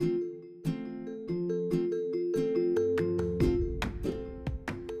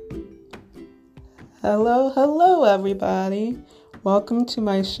Hello, everybody. Welcome to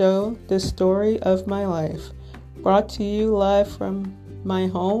my show, The Story of My Life, brought to you live from my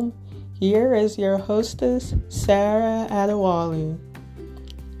home. Here is your hostess, Sarah Adewalu.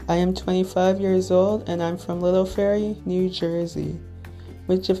 I am 25 years old and I'm from Little Ferry, New Jersey,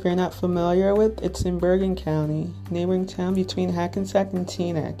 which, if you're not familiar with, it's in Bergen County, neighboring town between Hackensack and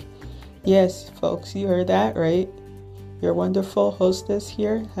Teaneck. Yes, folks, you heard that right. Your wonderful hostess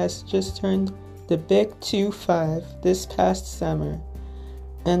here has just turned the big 25 this past summer.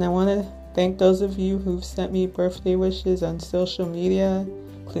 And I want to thank those of you who've sent me birthday wishes on social media,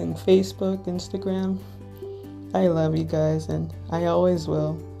 including Facebook, Instagram. I love you guys and I always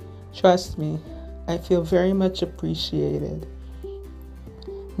will. Trust me, I feel very much appreciated.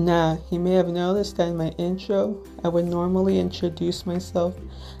 Now, you may have noticed that in my intro, I would normally introduce myself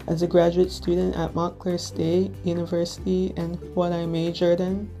as a graduate student at Montclair State University and what I majored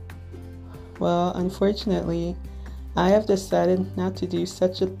in. Well, unfortunately, I have decided not to do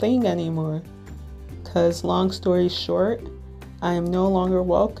such a thing anymore, because long story short, I am no longer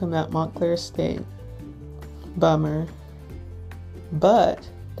welcome at Montclair State. Bummer. But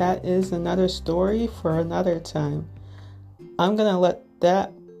that is another story for another time. I'm gonna let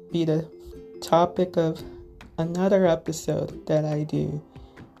that be the topic of another episode that I do.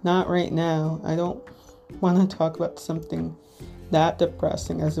 Not right now. I don't want to talk about something that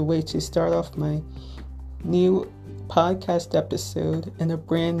depressing as a way to start off my new podcast episode in a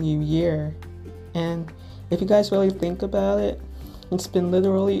brand new year. And if you guys really think about it, it's been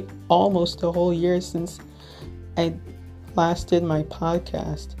literally almost a whole year since I last did my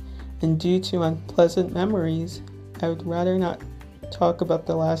podcast. And due to unpleasant memories, I would rather not talk about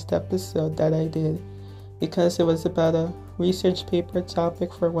the last episode that I did, because it was about a research paper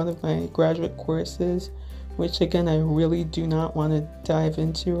topic for one of my graduate courses, which again I really do not want to dive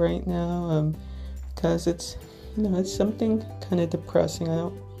into right now, because it's something kind of depressing. I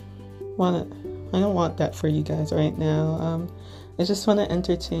don't want that for you guys right now. I just want to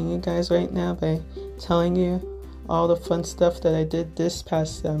entertain you guys right now by telling you all the fun stuff that I did this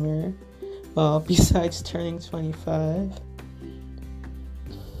past summer, well, besides turning 25.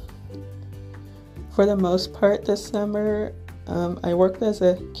 For the most part this summer, I worked as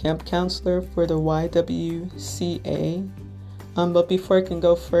a camp counselor for the YWCA. But before I can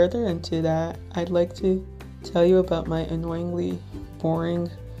go further into that, I'd like to tell you about my annoyingly boring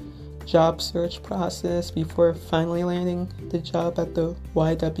job search process before finally landing the job at the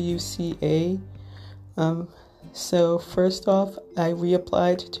YWCA. So first off, I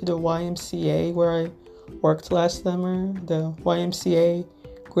reapplied to the YMCA where I worked last summer, the YMCA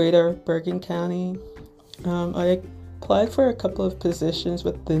Greater Bergen County. I applied for a couple of positions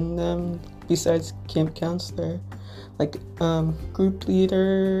within them besides camp counselor, like group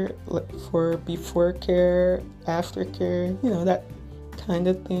leader for before care, after care, that kind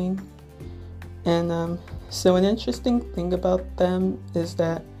of thing. And so an interesting thing about them is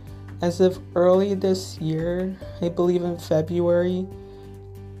that as of early this year, I believe in February,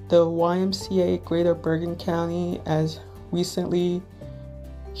 the YMCA Greater Bergen County has recently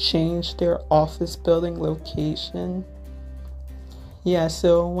changed their office building location. Yeah,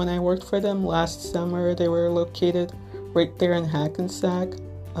 so when I worked for them last summer, they were located right there in Hackensack.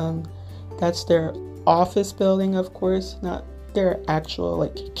 That's their office building, of course, not their actual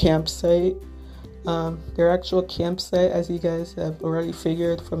campsite. Their actual campsite, as you guys have already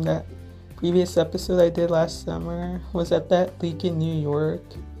figured from that previous episode I did last summer, was at that lake in New York.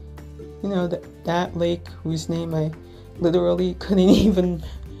 That lake whose name I literally couldn't even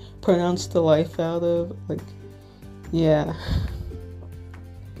pronounce the life out of. Yeah.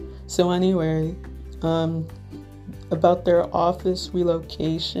 So anyway, about their office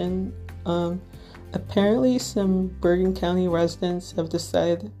relocation, apparently some Bergen County residents have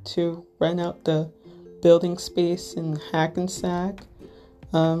decided to rent out the building space in Hackensack.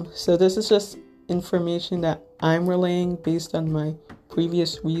 So this is just information that I'm relaying based on my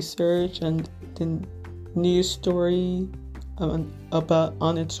previous research and the news story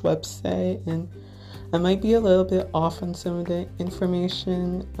on its website, and I might be a little bit off on some of the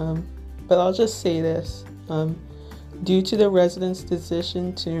information, but I'll just say this. Due to the residents'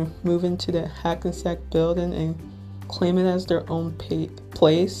 decision to move into the Hackensack building and claim it as their own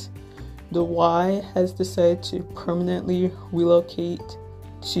place, the Y has decided to permanently relocate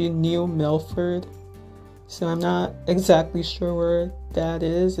to New Milford. So I'm not exactly sure where that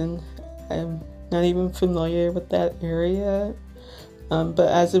is, and I'm not even familiar with that area. But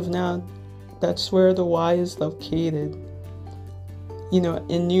as of now, that's where the Y is located.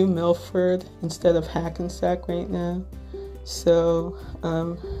 In New Milford instead of Hackensack right now. So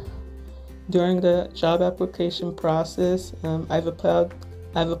during the job application process, I've applied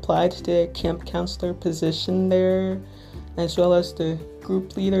to the camp counselor position there, as well as the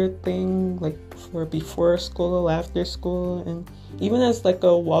group leader thing, like for before school, after school, and even as like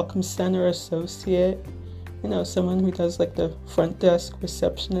a welcome center associate, someone who does like the front desk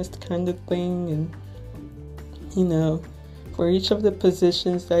receptionist kind of thing. And for each of the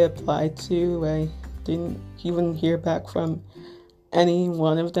positions I applied to, I didn't even hear back from any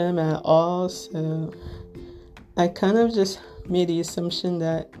one of them at all. So I kind of just made the assumption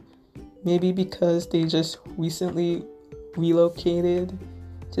that maybe because they just recently relocated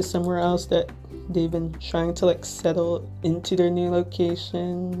to somewhere else, that they've been trying to like settle into their new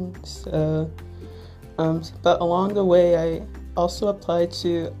location. But along the way, I also applied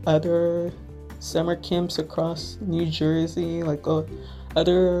to other summer camps across New Jersey, like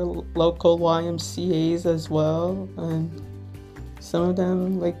other local YMCAs as well. And some of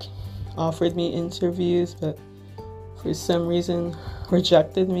them like offered me interviews, but for some reason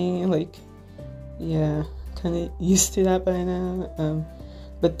rejected me. Like, yeah, kind of used to that by now.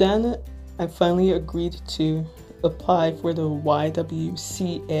 But then I finally agreed to apply for the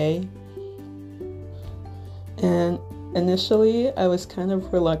YWCA. And initially, I was kind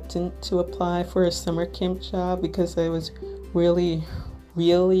of reluctant to apply for a summer camp job because I was really,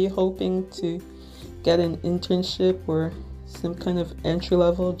 really hoping to get an internship or some kind of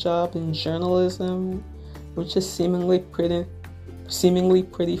entry-level job in journalism, which is seemingly pretty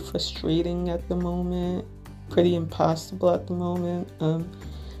frustrating at the moment, pretty impossible at the moment.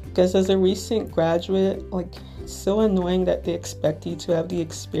 Because as a recent graduate, like, it's so annoying that they expect you to have the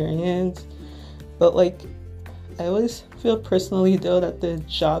experience, but like, I always feel personally though that the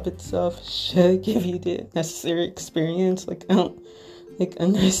job itself should give you the necessary experience. Like, I don't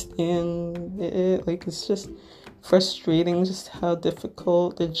understand it. Like, it's just frustrating just how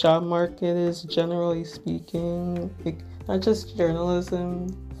difficult the job market is, generally speaking. Like, not just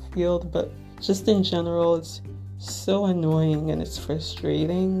journalism field, but just in general, it's so annoying and it's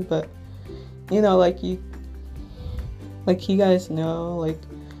frustrating. But like you guys know, like,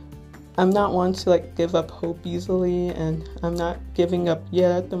 I'm not one to like give up hope easily, and I'm not giving up yet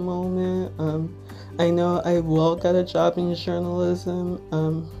at the moment. I know I will get a job in journalism.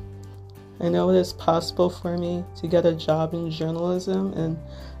 I know it is possible for me to get a job in journalism, and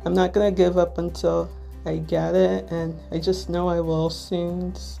I'm not gonna give up until I get it, and I just know I will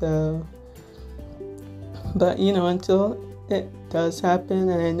soon. So, but until it does happen,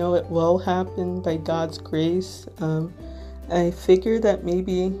 and I know it will happen by God's grace, I figured that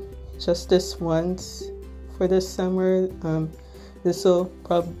maybe just this once for this summer, this will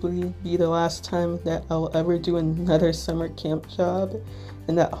probably be the last time that I'll ever do another summer camp job,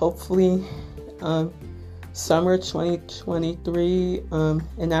 and that hopefully summer 2023,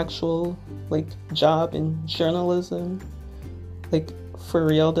 an actual like job in journalism, like for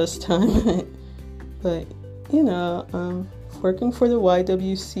real this time. But working for the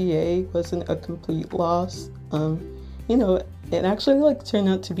YWCA wasn't a complete loss. It actually like turned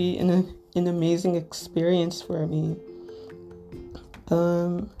out to be an amazing experience for me.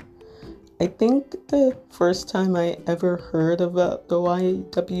 I think the first time I ever heard about the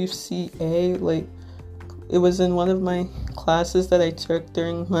YWCA, like, it was in one of my classes that I took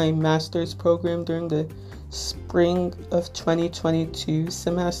during my master's program during the spring of 2022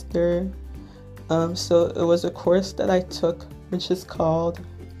 semester. So it was a course that I took, which is called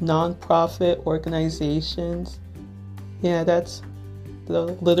Nonprofit Organizations. Yeah, that's the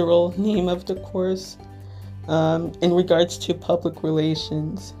literal name of the course. In regards to public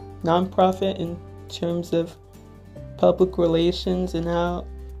relations, nonprofit in terms of public relations and how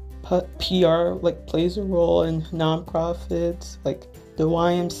PR like plays a role in nonprofits, like the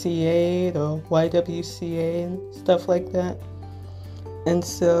YMCA, the YWCA, and stuff like that. And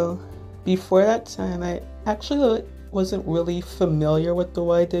so before that time, I actually wasn't really familiar with the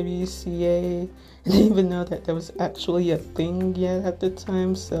YWCA. I didn't even know that there was actually a thing yet at the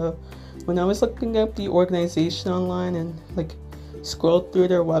time. So when I was looking up the organization online and like scrolled through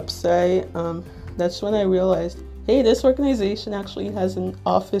their website, that's when I realized, hey, this organization actually has an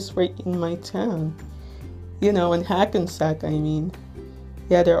office right in my town. In Hackensack, I mean.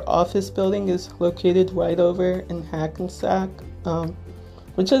 Yeah, their office building is located right over in Hackensack,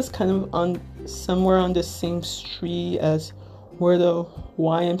 which is kind of somewhere on the same street as where the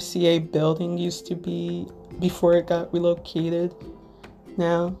YMCA building used to be before it got relocated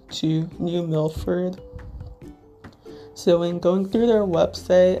now to New Milford. So in going through their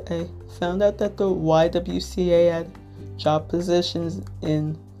website, I found out that the YWCA had job positions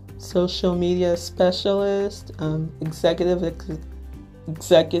in social media specialist, executive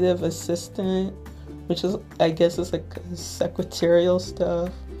executive assistant, which is, I guess, is like secretarial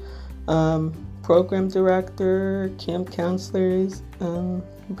stuff. Program director, camp counselors. I'm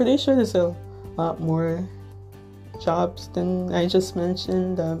pretty sure there's a lot more jobs than I just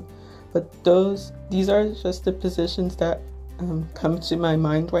mentioned. But these are just the positions that come to my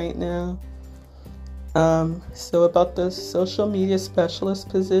mind right now. So about the social media specialist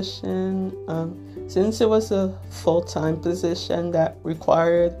position, since it was a full-time position that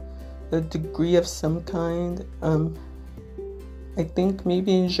required a degree of some kind, I think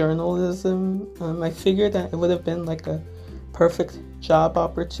maybe in journalism, I figured that it would have been like a perfect job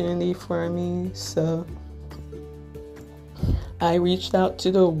opportunity for me. So I reached out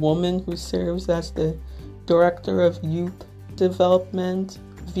to the woman who serves as the director of youth development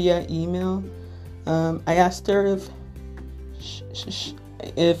via email. I asked her if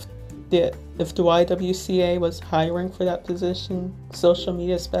the YWCA was hiring for that position, social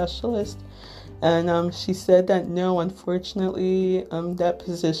media specialist, and she said that no, unfortunately, that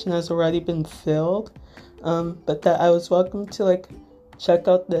position has already been filled, but that I was welcome to check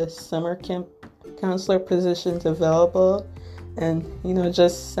out the summer camp counselor positions available, and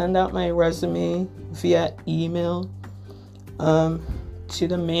just send out my resume via email to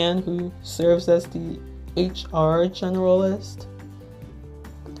the man who serves as the HR generalist.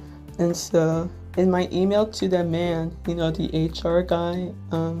 And so in my email to the man, the HR guy,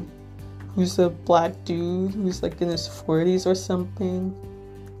 who's a black dude who's in his 40s or something,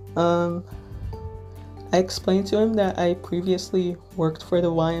 I explained to him that I previously worked for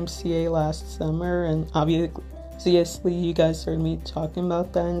the YMCA last summer, and obviously you guys heard me talking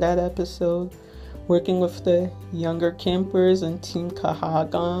about that in that episode, working with the younger campers and Team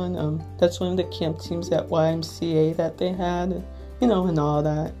Kahagan. That's one of the camp teams at YMCA that they had, and all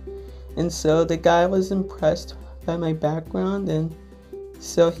that. And so the guy was impressed by my background, and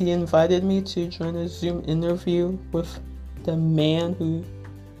so he invited me to join a Zoom interview with the man who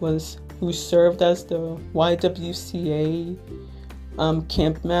served as the YWCA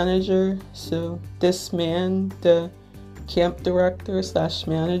camp manager. So this man, the camp director /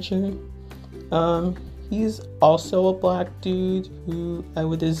 manager, he's also a black dude who I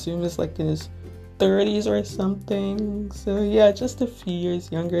would assume is in his 30s or something. So yeah, just a few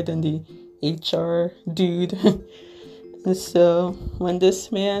years younger than the HR dude. And so when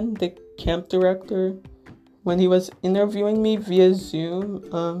this man, the camp director, when he was interviewing me via Zoom,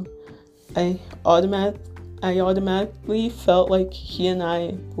 I automatically felt like he and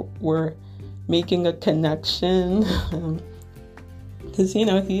I were making a connection, because he and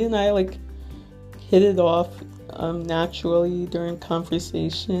I hit it off naturally during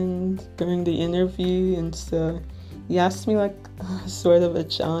conversations during the interview. And so he asked me sort of a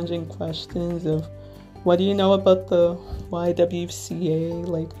challenging questions of, what do you know about the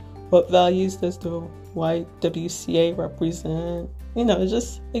YWCA? What values does the YWCA represent?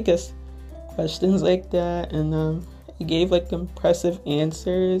 Just, I guess, questions like that. And I gave impressive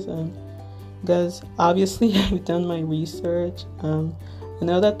answers, because obviously I've done my research. I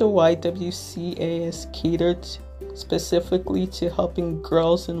know that the YWCA is catered specifically to helping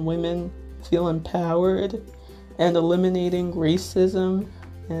girls and women feel empowered and eliminating racism.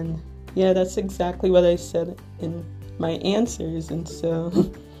 And yeah, that's exactly what I said in my answers. And so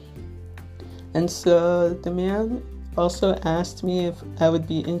the man also asked me if I would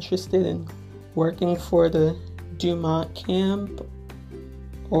be interested in working for the Dumont camp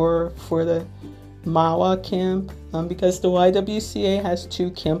or for the Mawa camp, because the YWCA has 2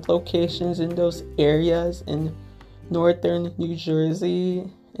 camp locations in those areas in northern New Jersey.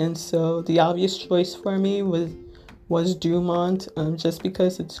 And so the obvious choice for me was Dumont, just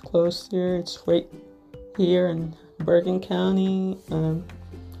because it's closer. It's right here in Bergen County. And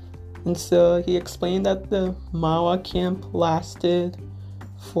so he explained that the Mawa camp lasted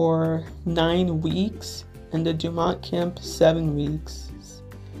for 9 weeks and the Dumont camp 7 weeks.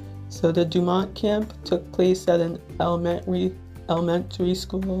 So the Dumont camp took place at an elementary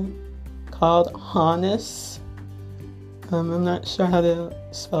school called Hannes. I'm not sure how to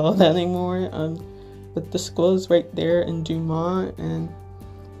spell that anymore, but the school is right there in Dumont. And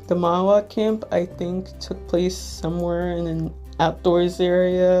the Mawa camp, I think, took place somewhere in an outdoors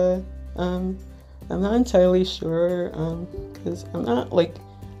area. I'm not entirely sure, because I'm not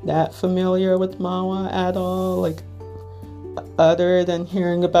that familiar with Mawa at all, other than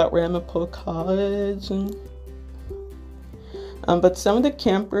hearing about Ramapo College. But some of the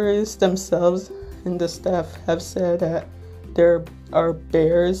campers themselves and the staff have said that there are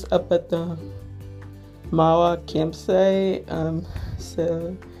bears up at the Mawa campsite.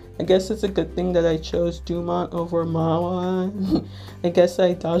 So I guess it's a good thing that I chose Dumont over Mawa. I guess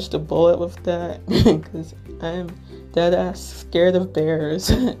I dodged a bullet with that because I'm dead ass scared of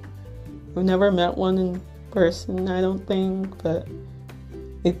bears. I've never met one in person, I don't think, but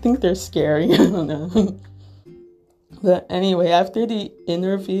I think they're scary. I don't know. But anyway, after the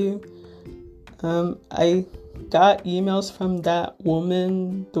interview, I got emails from that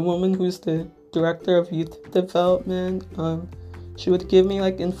woman, the woman who's the director of youth development. She would give me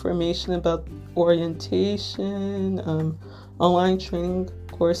like information about orientation, online training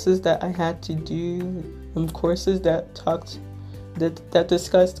courses that I had to do, courses that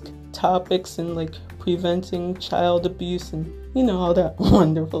discussed topics and like preventing child abuse and all that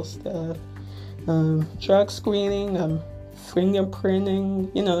wonderful stuff. Drug screening,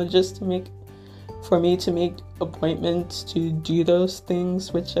 fingerprinting, just for me to make appointments to do those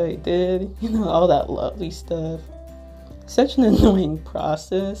things, which I did, all that lovely stuff. Such an annoying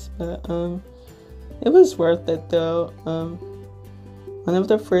process, but it was worth it though. One of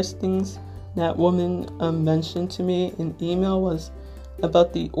the first things that woman mentioned to me in email was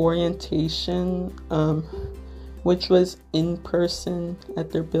about the orientation, which was in person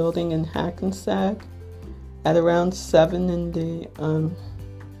at their building in Hackensack at around 7 in the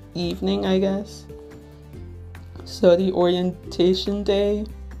evening, I guess. So the orientation day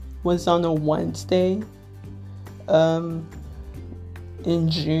was on a Wednesday in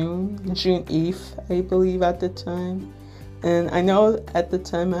June 8th, I believe at the time. And I know at the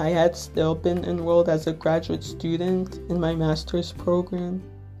time I had still been enrolled as a graduate student in my master's program,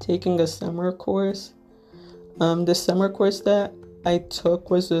 taking a summer course. The summer course that I took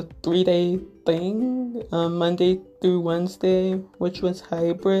was a 3-day thing, Monday through Wednesday, which was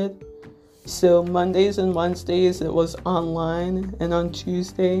hybrid. So Mondays and Wednesdays it was online, and on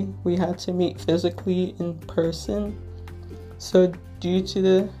Tuesday we had to meet physically in person. So due to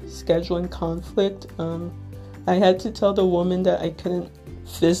the scheduling conflict, I had to tell the woman that I couldn't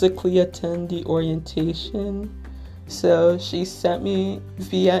physically attend the orientation. So she sent me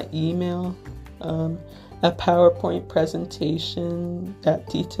via email a PowerPoint presentation that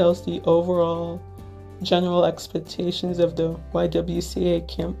details the overall general expectations of the YWCA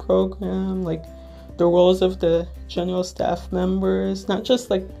camp program, like the roles of the general staff members, not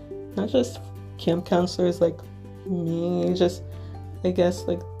just camp counselors like me, just I guess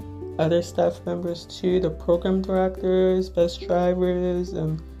like other staff members too, the program directors, bus drivers,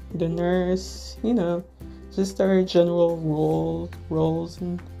 the nurse, just our general roles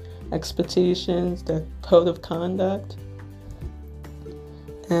and expectations, the code of conduct.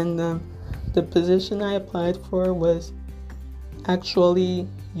 And the position I applied for was actually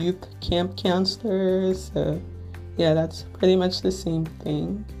youth camp counselors. So yeah, that's pretty much the same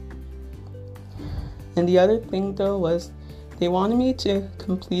thing. And the other thing though was they wanted me to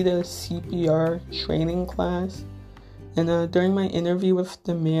complete a CPR training class. And during my interview with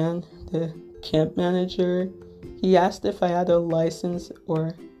the man, the camp manager, he asked if I had a license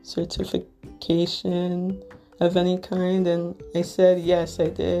or certification of any kind, and I said yes, I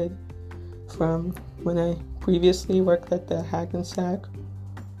did, from when I previously worked at the Hackensack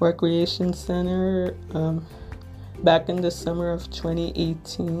Recreation Center back in the summer of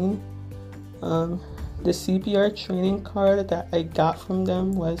 2018. The CPR training card that I got from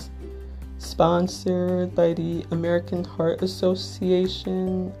them was sponsored by the American Heart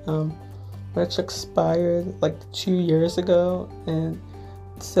Association, which expired like 2 years ago. And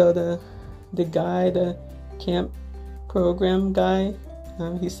so the camp program guy,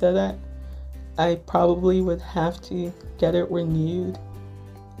 he said that I probably would have to get it renewed.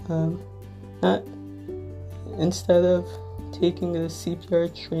 Not instead of taking a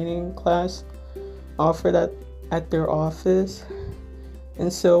CPR training class offered at their office.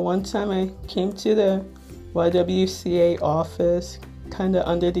 And so one time I came to the YWCA office kind of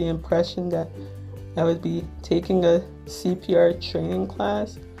under the impression that I would be taking a CPR training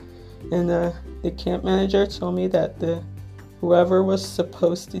class, and the camp manager told me that whoever was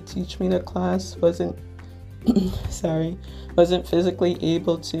supposed to teach me the class wasn't physically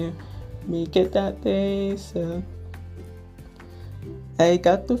able to make it that day. So I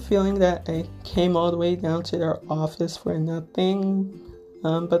got the feeling that I came all the way down to their office for nothing.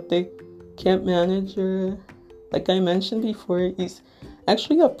 But the camp manager, like I mentioned before, he's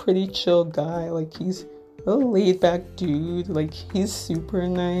actually a pretty chill guy. Like, he's a laid-back dude. Like, he's super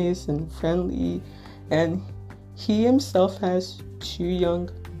nice and friendly. And he himself has 2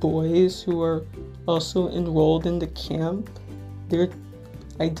 young boys who are also enrolled in the camp. They're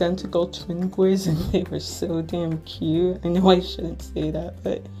identical twin boys, and they were so damn cute. I know I shouldn't say that,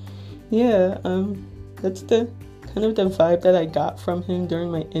 but yeah, that's the kind of the vibe that I got from him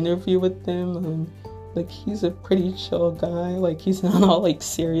during my interview with him. Like, he's a pretty chill guy. Like, he's not all like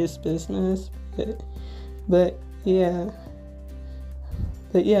serious business, but yeah.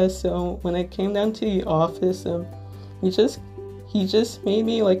 So when I came down to the office, he just made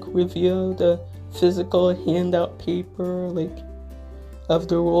me like review the physical handout paper, like, of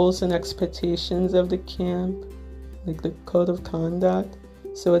the rules and expectations of the camp, like the code of conduct.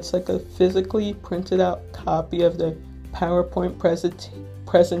 So it's like a physically printed out copy of the PowerPoint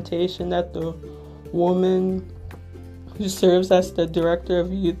presentation that the woman who serves as the director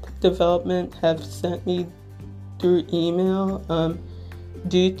of youth development have sent me through email,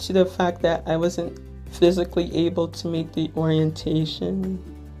 due to the fact that I wasn't physically able to make the orientation.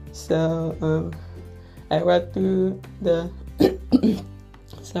 So I read through the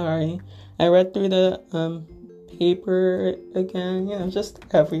paper again, just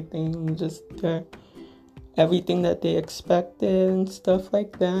everything, everything that they expected and stuff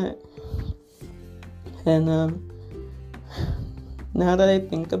like that. And now that I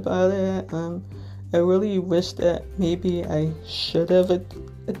think about it, I really wish that maybe I should have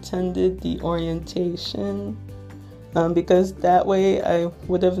attended the orientation, because that way I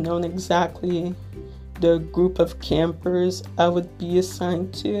would have known exactly the group of campers I would be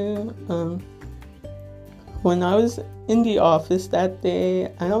assigned to. When I was in the office that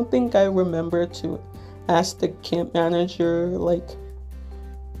day, I don't think I remember to ask the camp manager like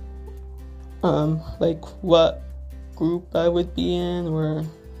what group I would be in, or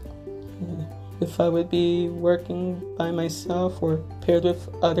if I would be working by myself or paired with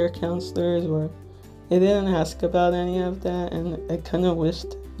other counselors, or I didn't ask about any of that, and I kind of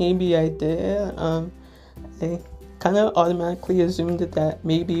wished maybe I did. I kind of automatically assumed that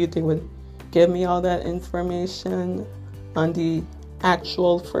maybe they would give me all that information on the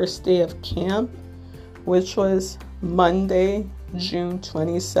actual first day of camp, which was Monday, June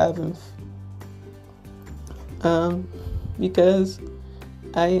 27th. Because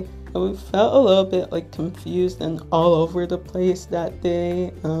I felt a little bit like confused and all over the place that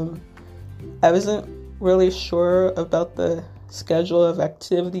day. I wasn't really sure about the schedule of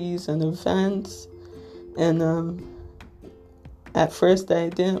activities and events, and at first I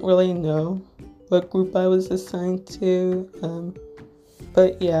didn't really know what group I was assigned to,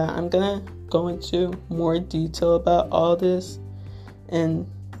 but yeah, I'm gonna go into more detail about all this in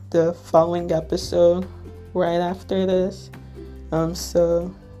the following episode right after this.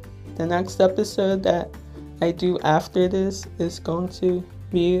 So the next episode that I do after this is going to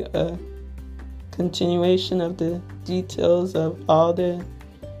be a continuation of the details of all the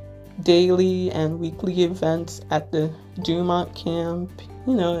daily and weekly events at the Dumont camp,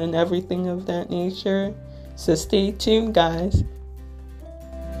 and everything of that nature. So stay tuned, guys.